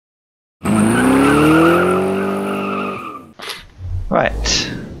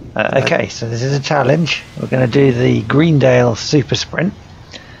Right. Okay, so this is a challenge. We're going to do the Greendale Super Sprint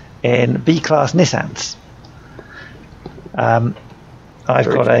in B-Class Nissans. I've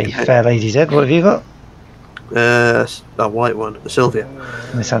got a Fair Lady's Head. What have you got? A white one, a Sylvia.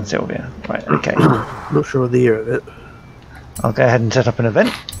 Nissan Sylvia. Right, okay. Not sure of the year of it. I'll go ahead and set up an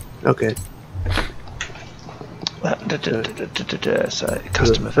event. Okay. So,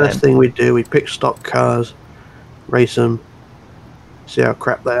 custom event. First thing we do, we pick stock cars, race them, see how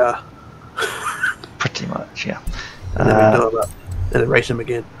crap they are. Pretty much, yeah. And then we know about, and then race them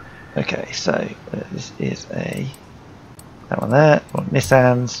again. Okay, so this is that one there. We want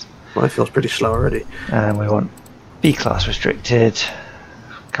Nissans. Mine feels pretty slow already. And we want B-Class restricted,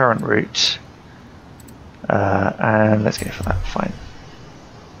 current route, and let's go for that, fine.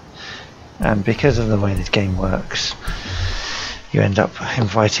 And because of the way this game works, you end up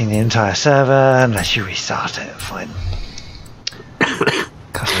inviting the entire server unless you restart it, fine.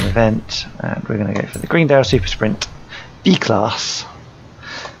 Custom event, and we're going to go for the Greendale Super Sprint B-Class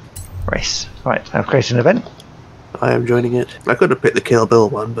race. Right, I've created an event. I am joining it. I could have picked the Kill Bill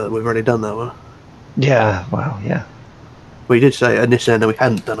one, but we've already done that one. Yeah, well, yeah. We did say a Nissan and we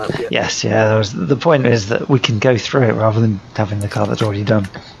hadn't done it yet. Yes, yeah. The point is that we can go through it rather than having the car that's already done.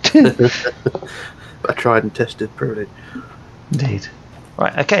 I tried and tested privilege. Indeed.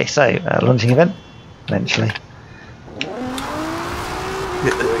 Right, okay, so launching event, eventually.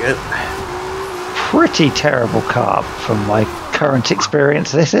 Yeah, there we go. Pretty terrible car from my current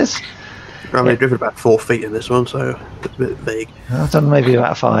experience, this is. I've only driven about 4 feet in this one, so it's a bit vague. I've done maybe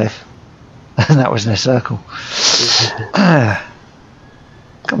about 5. And that was in a circle.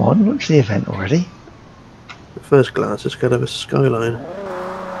 Come on, launch the event already. At first glance, it's kind of a skyline.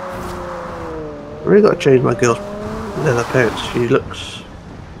 I've really got to change my girl's leather pants. She looks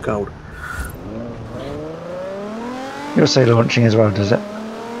cold. You're also launching as well, does it?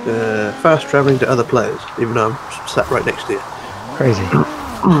 Fast travelling to other players, even though I'm sat right next to you. Crazy.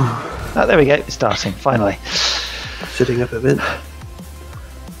 Oh, there we go, it's starting, finally. Sitting up event.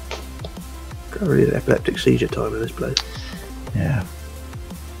 Got really an epileptic seizure time in this place. Yeah.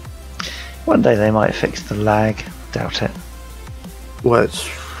 One day they might fix the lag. Doubt it. Well, it's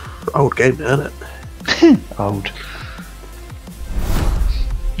old game now, isn't it? Old.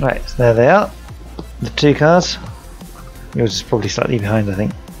 Right, so there they are. The 2 cars. Yours is probably slightly behind, I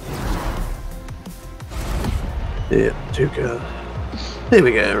think. Yeah, 2 cars. Here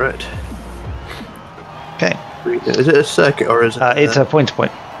we go, right. Okay. Is it a circuit or is it? It's a point to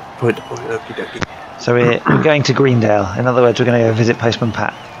point. Point to point, okie dokie. So we're going to Greendale. In other words, we're going to go visit Postman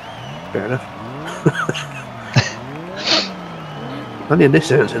Pat. Fair enough. Only a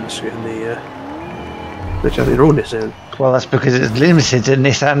Nissan's in the which I think they're all Nissan. Well, that's because it's limited to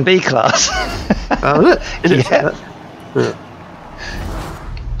Nissan B-Class. Oh, is it? Is it Yeah. Yeah.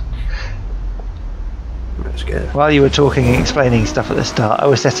 Let's go. While you were talking and explaining stuff at the start, I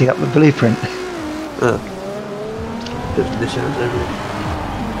was setting up the blueprint. Oh. Just Nissan's everything.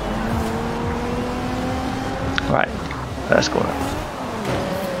 Right, first corner.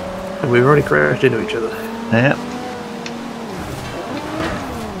 And we've already crashed into each other. Yeah.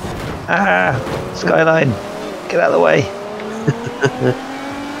 Ah, Skyline, get out of the way.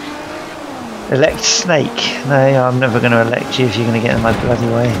 Elect Snake. No, I'm never going to elect you if you're going to get in my bloody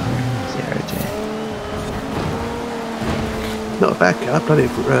way. 0 dear. Not a bad car, plenty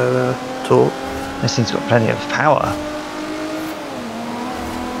of torque. This thing's got plenty of power.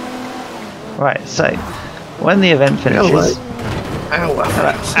 Right, so when the event finishes. Ow!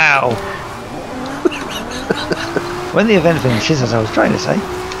 Ow! When the event finishes, as I was trying to say,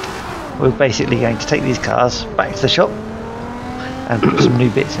 we're basically going to take these cars back to the shop and put some new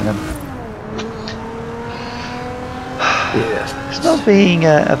bits in them. Yes. It's not being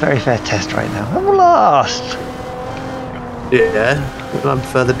a very fair test right now. I'm last! Yeah, I'm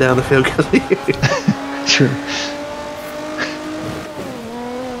further down the field because of you. True.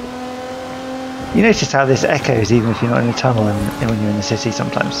 You notice how this echoes even if you're not in a tunnel and when you're in the city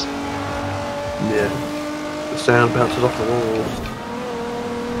sometimes. Yeah. The sound bounces off the walls.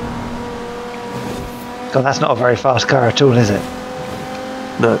 God, that's not a very fast car at all, is it?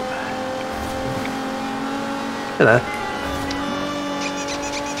 No. Hello.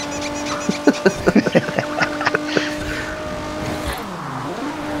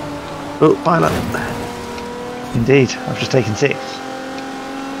 Oh, pilot. Indeed, I've just taken 6.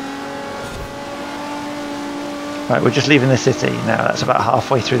 Right, we're just leaving the city now. That's about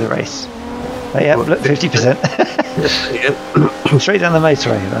halfway through the race. Oh, yeah, look, 50%. Yep. Straight down the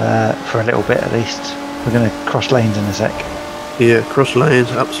motorway for a little bit at least. We're going to cross lanes in a sec. Yeah, cross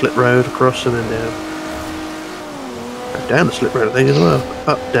lanes, up slip road, across and then down. Down the slip road, I think, as well.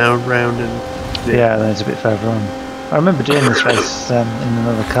 Up, down, round, and yeah, there's a bit further on. I remember doing this race in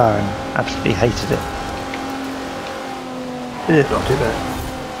another car and absolutely hated it. yeah, it's not too bad.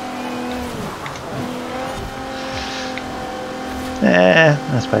 Yeah,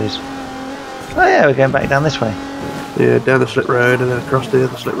 I suppose. Oh yeah, we're going back down this way. Yeah, down the slip road and then across the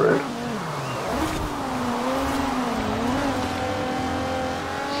other slip road.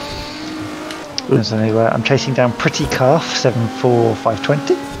 So I'm chasing down Pretty Calf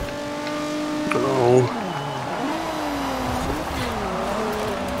 74520. Oh.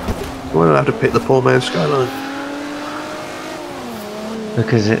 Why do I have to pick the poor man's Skyline?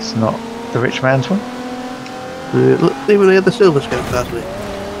 Because it's not the rich man's one. Look, even the other silver's going past me.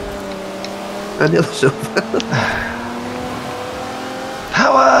 And the other silver.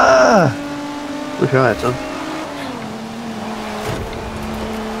 Power! Wish I had some.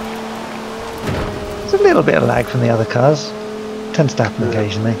 There's a little bit of lag from the other cars. Tends to happen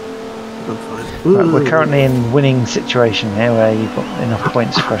occasionally. I'm fine. Right, we're currently in winning situation here where you've got enough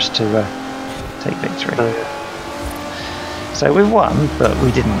points for us to take victory. Oh, yeah. So we've won, but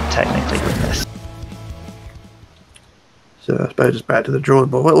we didn't technically win this. So I suppose it's back to the drawing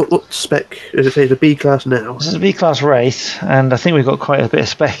board. What spec? As I say, it's a B class now. This is a B-class race, and I think we've got quite a bit of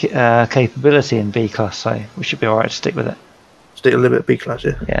spec capability in B-class, so we should be alright to stick with it. Stick a limit B class,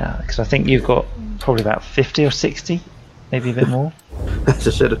 yeah. Yeah, because I think you've got probably about 50 or 60, maybe a bit more. That's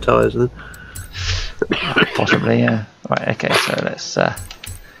a set of tyres then. Possibly, yeah. Right, okay, so let's go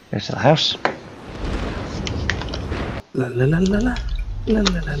to the house. La la la la la la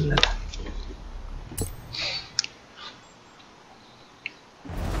la la la.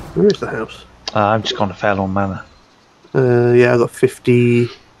 Where is the house? I've just gone to Fairlawn Manor. Yeah, I got 50,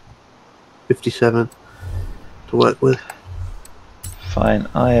 57 to work with. Fine,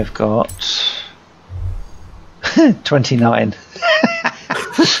 I have got 29.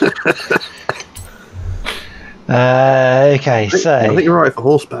 Okay, so I think you're right for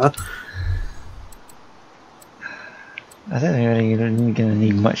horsepower. I don't think we're going to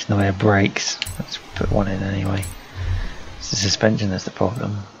need much in the way of brakes. Let's put one in anyway. It's the suspension that's the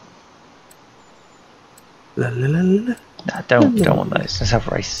problem. La, la, la, la. No, don't want those. Let's have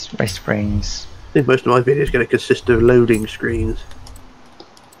race springs. I think most of my videos are going to consist of loading screens.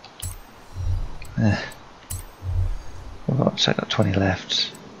 So I've got 20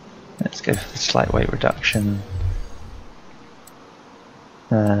 left. Let's go for the slight weight reduction.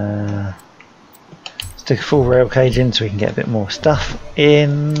 Stick a full rail cage in so we can get a bit more stuff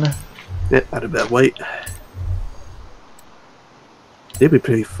in. Yep, add a bit of weight. They'll be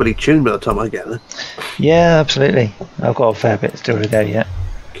pretty fully tuned by the time I get there. Yeah, absolutely. I've got a fair bit still to go yet.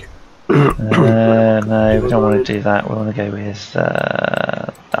 No, we don't want to do that. We want to go with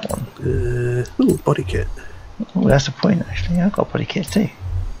that one. Ooh, body kit. Oh, that's a point actually. I've got body kits too.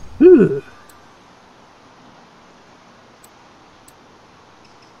 Ooh.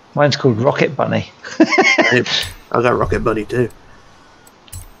 Mine's called Rocket Bunny. I got Rocket Bunny too.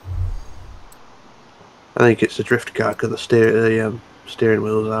 I think it's a drift car because the steering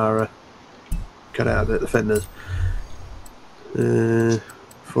wheels are cut out at the fenders.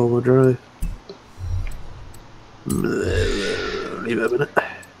 Four-wheel drive. Leave it a minute.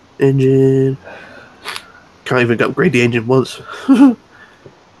 Engine. Can't even upgrade the engine once.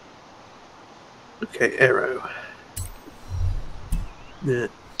 Okay, aero. Yeah.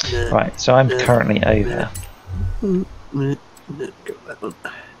 Right, so I'm currently over. Got that one.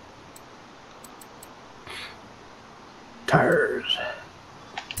 Tires.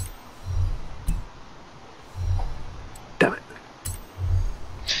 Damn it.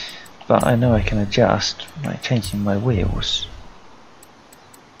 But I know I can adjust by changing my wheels.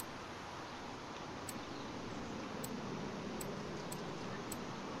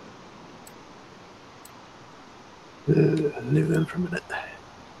 Leave them for a minute.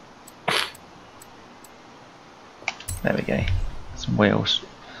 There we go. Some wheels.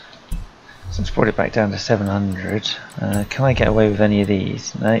 So let's brought it back down to 700. Can I get away with any of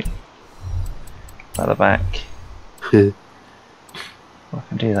these? Nope. At the back. Well, I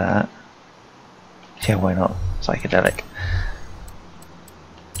can do that. Yeah, why not? Psychedelic.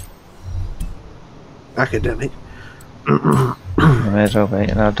 Academic. May as well be.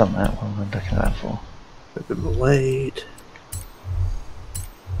 And I've done that. What am I looking at that for? A bit more weight.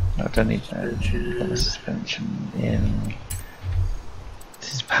 No, I don't need that. Got the suspension in.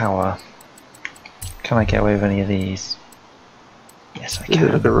 This is power. Can I get away with any of these? Yes, I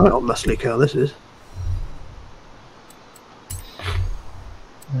can. Look at right on muscly car this is.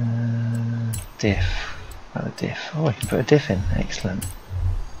 Diff. Oh, a diff. Oh, I can put a diff in. Excellent.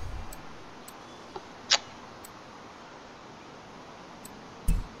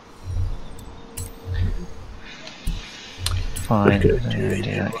 fine.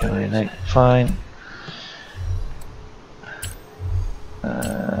 Okay, No, fine.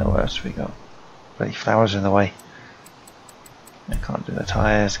 What else have we got? Bloody flowers in the way. I can't do the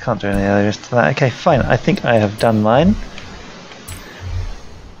tyres, can't do any of the rest of that. Okay, fine. I think I have done mine.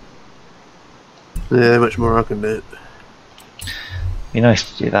 Yeah, much more I can do. Be nice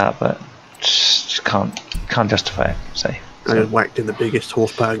to do that, but just can't justify it. So I just whacked in the biggest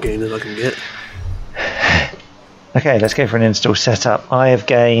horsepower gainers I can get. okay, let's go for an install setup. I have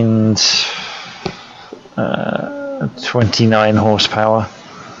gained 29 horsepower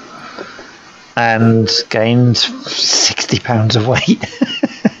and gained 60 pounds of weight.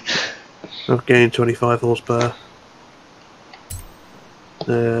 I've gained 25 horsepower.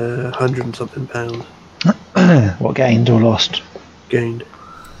 100 and something pounds. What, gained or lost? Gained.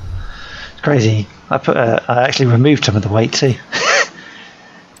 It's crazy. I actually removed some of the weight too.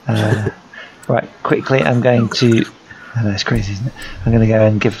 Right, quickly I'm going to... I know, it's crazy, isn't it? I'm going to go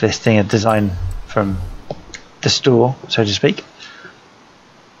and give this thing a design from the store, so to speak.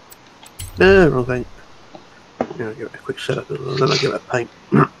 No, wrong thing. Yeah, I'll give it a quick setup and then I'll give it a paint.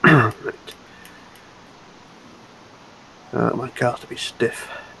 Right. My car's to be stiff.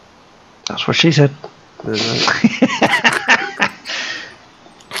 That's what she said. I'll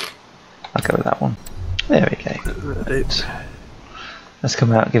go with that one. There we go. Right. Let's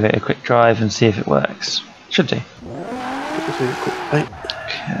come out, give it a quick drive and see if it works. Should do.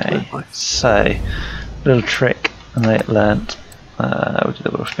 Okay, so little trick and they learnt. We'll do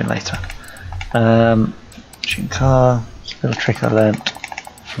the wheel spin later. Shooting car, little trick I learnt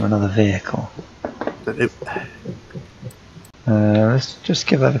from another vehicle. Let's just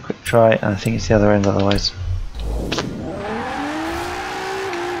give that a quick try. I think it's the other end otherwise.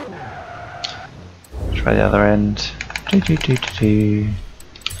 Try the other end.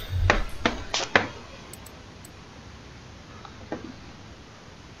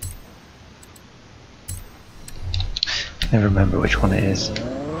 Never remember which one it is.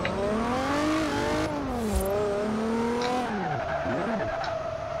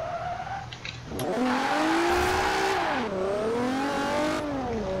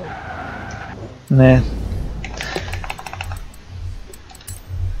 Nah. I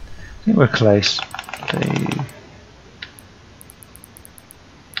think we're close.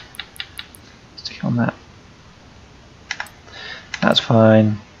 Stick on that. That's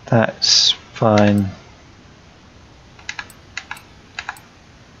fine. That's fine.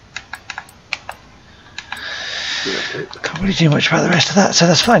 Can't really do much about the rest of that, so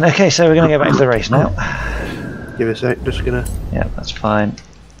that's fine. Okay, so we're going to go back to the race now. Give it a sec, just gonna... Yeah, that's fine.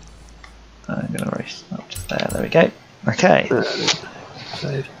 I'm going to race up to there. There we go. Okay.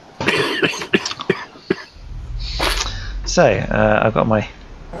 Saved. So, I've got my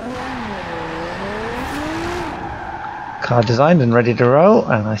car designed and ready to roll,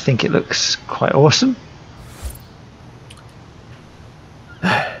 and I think it looks quite awesome.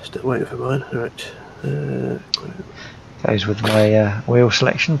 Still waiting for mine. Right. Goes with my wheel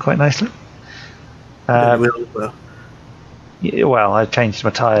selection quite nicely. Yeah, well, I've changed my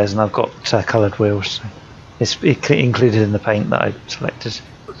tyres and I've got coloured wheels. So it's included in the paint that I selected.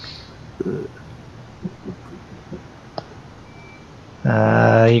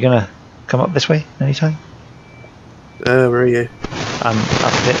 Are you gonna come up this way anytime? Where are you? I'm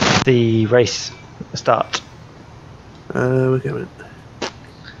up at the race start. We're coming.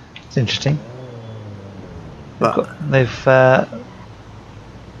 It's interesting. But They've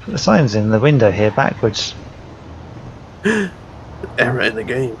put the signs in the window here backwards. Error in the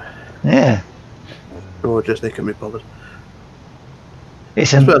game. Yeah. Or just they can be bothered.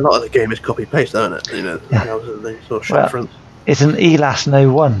 It's a lot of the game is copy paste, isn't it? You know, the houses and things, sort of shop fronts. It's an ELAS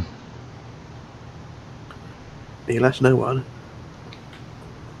No 1. ELAS No 1.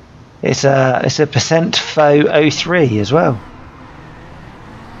 It's a percent faux 03 as well.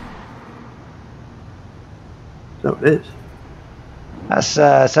 So it is. That's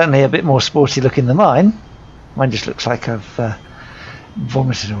certainly a bit more sporty looking than mine. Mine just looks like I've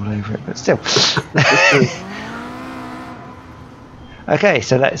vomited all over it, but still. Okay,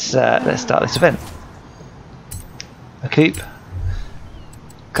 so let's start this event. A coupe,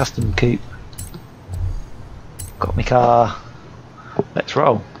 custom coupe. Got my car. Let's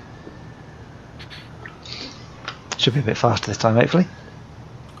roll. Should be a bit faster this time, hopefully.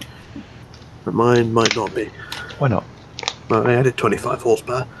 But mine might not be. Why not? Well, I added 25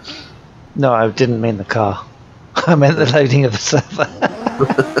 horsepower. No, I didn't mean the car. I meant the loading of the server.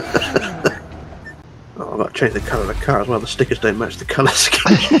 Oh, I've got to change the colour of the car as well. The stickers don't match the colour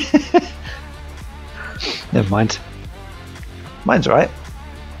scheme. Never mind. Mine's right.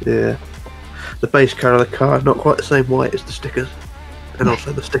 Yeah. the base colour of the car is not quite the same white as the stickers, and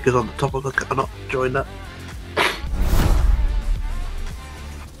also the stickers on the top of the car are not joined up.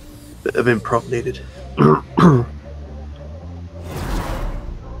 Bit of improv needed.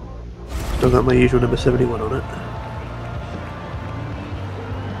 Still got my usual number 71 on it.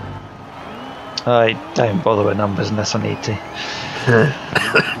 I don't bother with numbers unless I need to.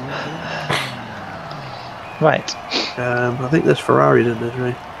 Right. I think there's Ferraris in this,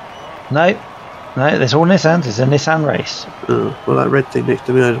 right? No, there's all Nissans. It's a Nissan race. Oh, well, that red thing next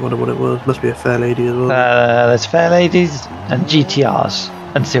to me, I just wonder what it was. Must be a fair lady as well. There's fair ladies and GTRs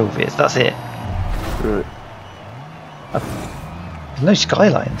and Sylvias. That's it. Right. There's no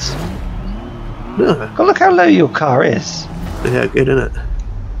skylines. No. God, look how low your car is. Yeah, good, isn't it?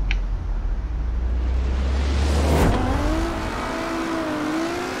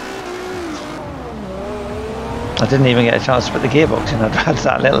 I didn't even get a chance to put the gearbox in. I'd had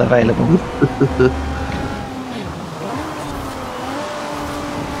that little available.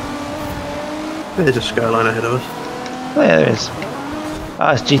 There's a skyline ahead of us. Oh, yeah, there is.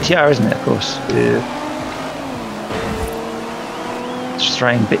 Ah, it's GTR, isn't it? Of course. Yeah. Just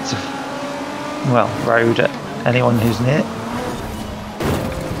throwing bits of, well, road at anyone who's near.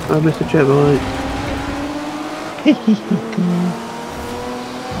 Oh, Mr. Chevrolet.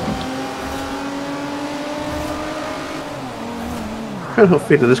 I can't help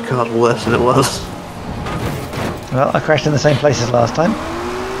feeling this car's worse than it was. Well, I crashed in the same place as last time.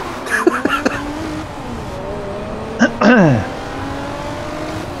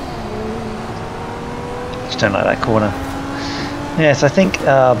 Just don't like that corner. Yes, I think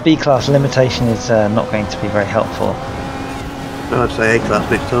B-class limitation is not going to be very helpful. I'd say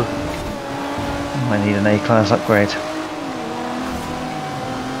A-class next time. I need an A-class upgrade.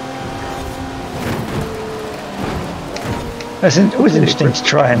 It's always interesting to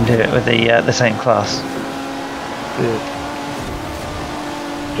try and do it with the same class. Yeah.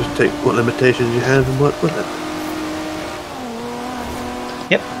 Just take what limitations you have and work with it.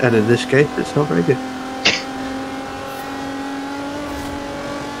 Yep. And in this case, it's not very good.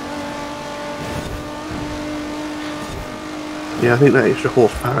 Yeah, I think that extra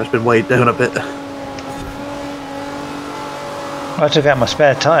horsepower has been weighed down a bit. I took out my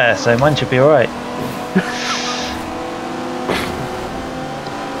spare tyre, so mine should be alright.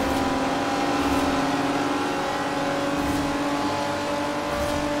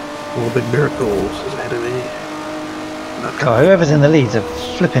 All the big miracles is ahead of me. God, whoever's in the lead's a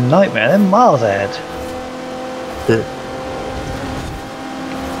flipping nightmare. They're miles ahead.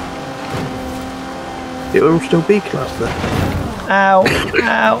 It will still be class there. Ow,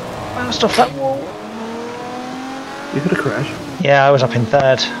 ow, bounced off that wall. You had a crash. Yeah, I was up in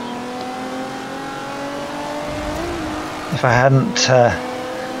third. If I hadn't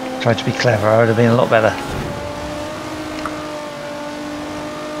tried to be clever, I would have been a lot better.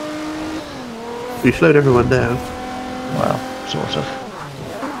 You slowed everyone down. Well, sort of.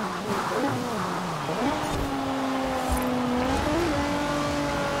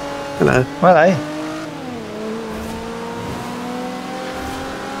 Hello. Well, eh?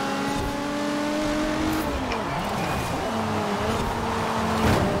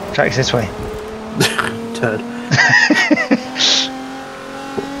 Track's this way. Turd.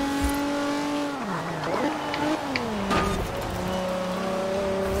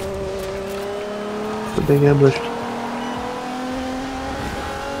 I'm being ambushed.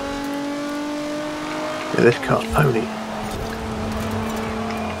 Yeah, this car's pony.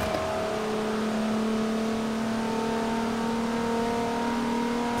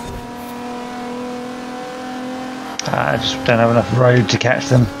 I just don't have enough road to catch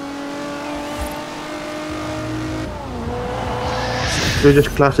them. We just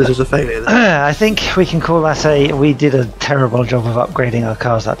class this as a failure then? I think we can call that we did a terrible job of upgrading our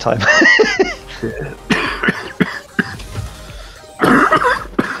cars that time. Yeah.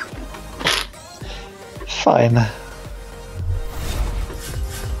 Fine.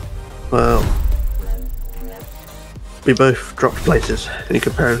 Well, we both dropped places in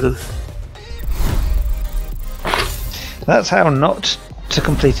comparison. That's how not to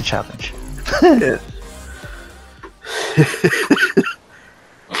complete a challenge. Yeah.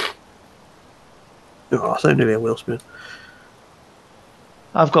 Oh, so nearly a wheel spin.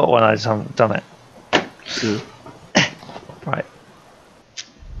 I've got one, I just haven't done it. Yeah. Right.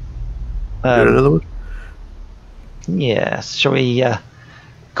 Doing another one? Yes. Shall we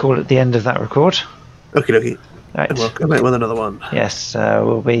call it the end of that record? Okie dokie. Right. And we'll come back with another one. Yes,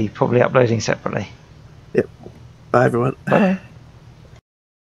 we'll be probably uploading separately. Yep. Bye everyone. Bye.